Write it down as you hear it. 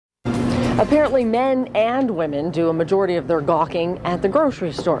Apparently men and women do a majority of their gawking at the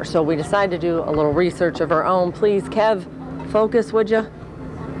grocery store, so we decided to do a little research of our own. Please, Kev, focus, would you?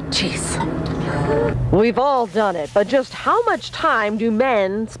 Jeez. We've all done it, but just how much time do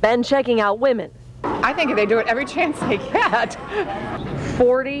men spend checking out women? I think they do it every chance they get.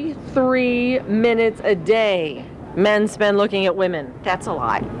 43 minutes a day men spend looking at women. That's a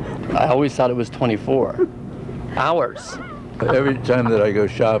lie. I always thought it was 24 hours. Every time that I go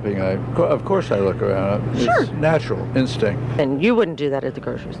shopping, of course I look around. It's Sure. natural instinct. And you wouldn't do that at the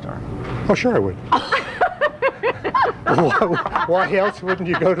grocery store. Oh, sure I would. Why else wouldn't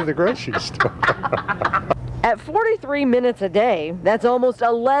you go to the grocery store? At 43 minutes a day, that's almost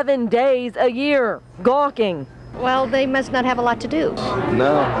 11 days a year gawking. Well, they must not have a lot to do.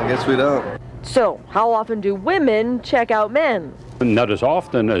 No, I guess we don't. So, how often do women check out men? Not as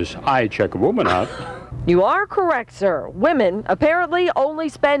often as I check a woman out. You are correct, sir. Women apparently only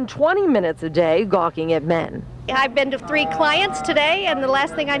spend 20 minutes a day gawking at men. I've been to 3 clients today, and the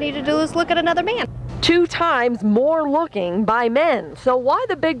last thing I need to do is look at another man. 2 times more looking by men. So why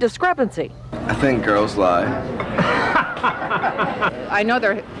the big discrepancy? I think girls lie. I know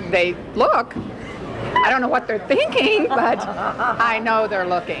they look. I don't know what they're thinking, but I know they're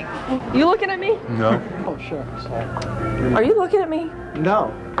looking. You looking at me? No. Oh, sure. Are you looking at me?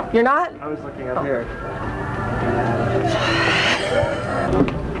 No, You're not? I was looking up here.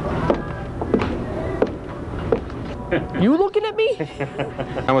 You looking at me?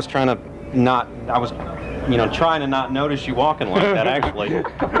 I was trying to not notice you walking like that, actually.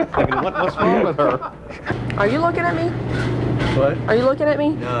 Thinking, what's wrong with her? Are you looking at me? What? Are you looking at me?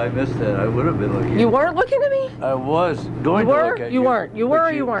 No, I missed that. I would have been looking. You weren't looking at me? I was going You to were? look at You you. weren't. You were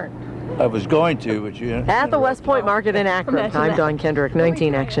but or you weren't? I was going to, but you... At the West Point Market in Akron, I'm Dawn Kendrick,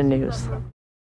 19 Action News.